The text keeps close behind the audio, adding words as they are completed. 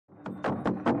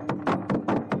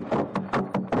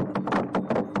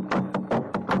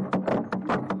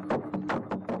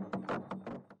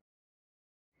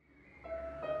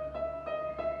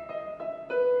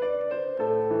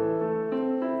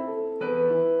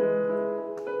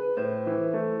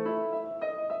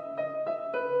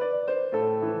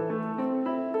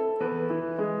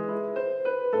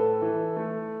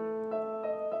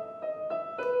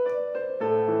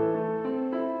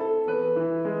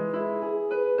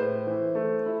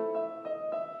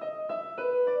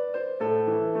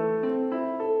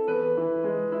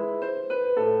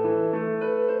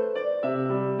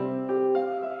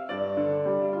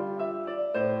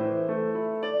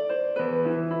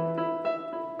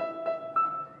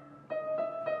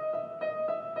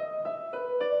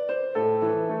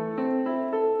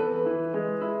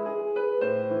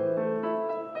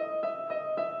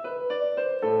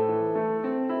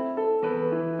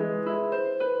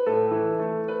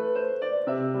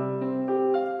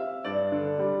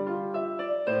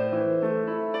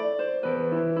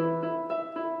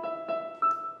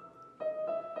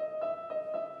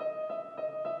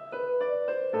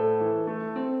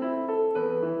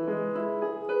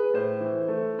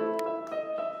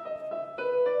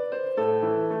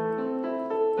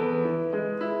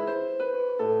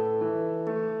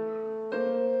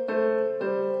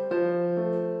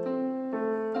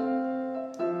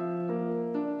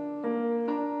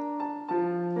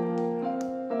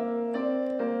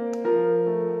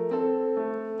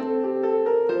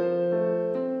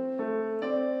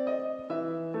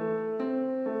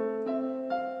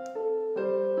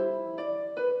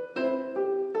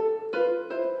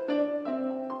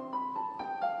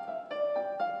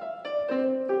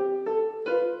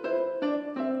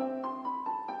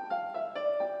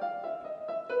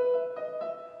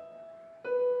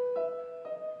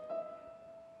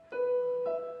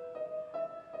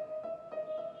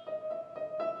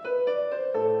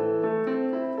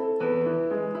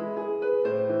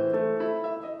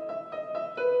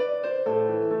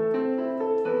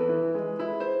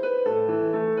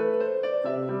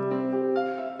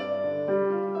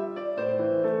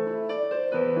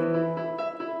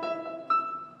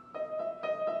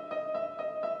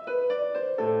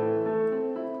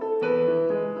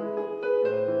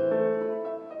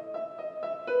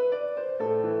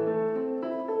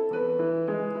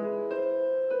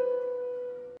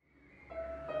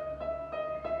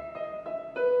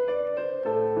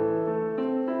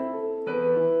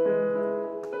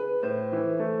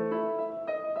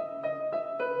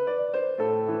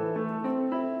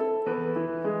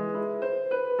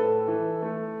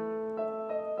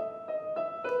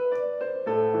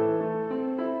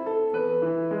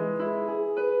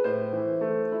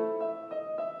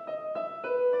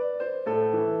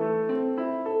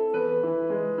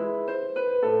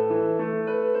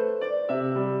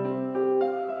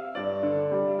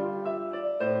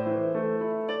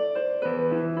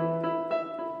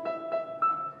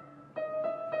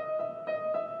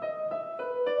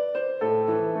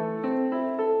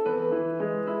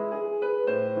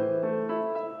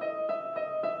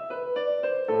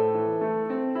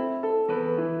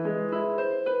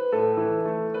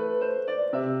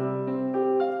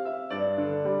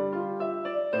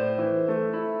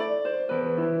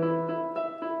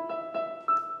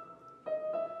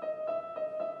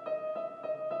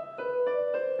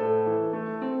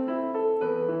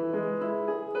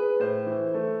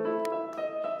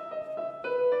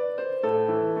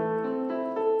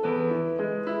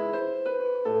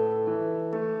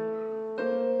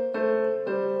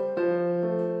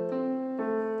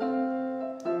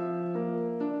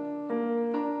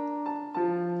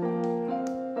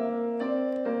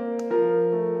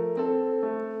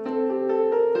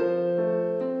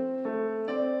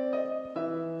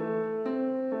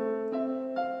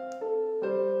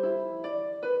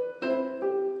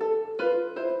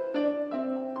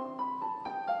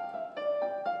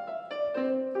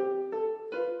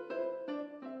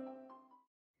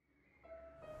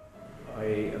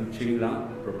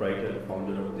I'm proprietor and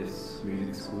founder of this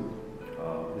music school.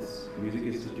 This music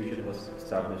institution was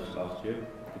established last year,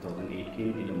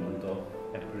 2018, in the month of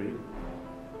April,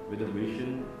 with a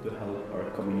vision to help our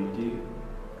community,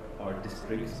 our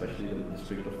district, especially the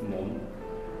district of Mon.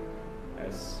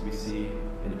 As we see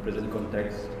in the present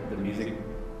context, the music,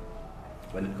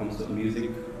 when it comes to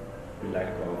music, we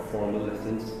lack formal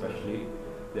lessons, especially.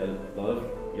 There are a lot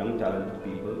of young talented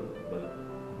people, but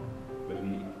when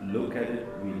we look at it,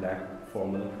 we lack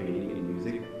formal training in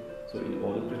music. So in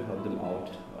order to help them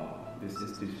out, this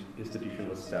institution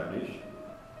was established.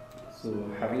 So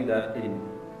having that in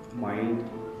mind,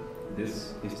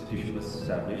 this institution was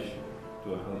established to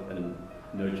help and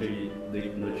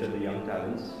nurture the young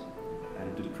talents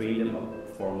and to train them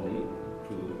up formally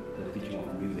through the teaching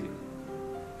of music.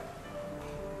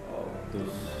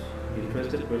 Those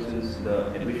interested persons,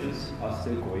 the admissions are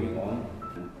still going on.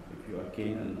 And if you are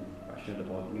keen and passionate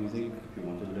about music, if you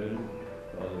want to learn,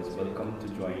 you're always welcome to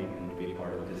join and be a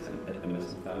part of this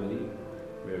MSc family,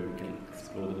 where we can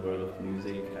explore the world of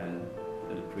music and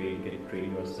get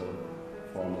trained yourself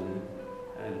formally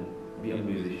and be a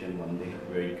musician one day,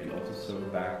 where you can also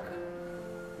serve back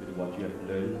with what you have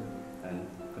learned and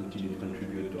continue to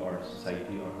contribute to our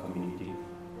society, our community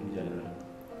in general.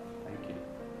 Thank you.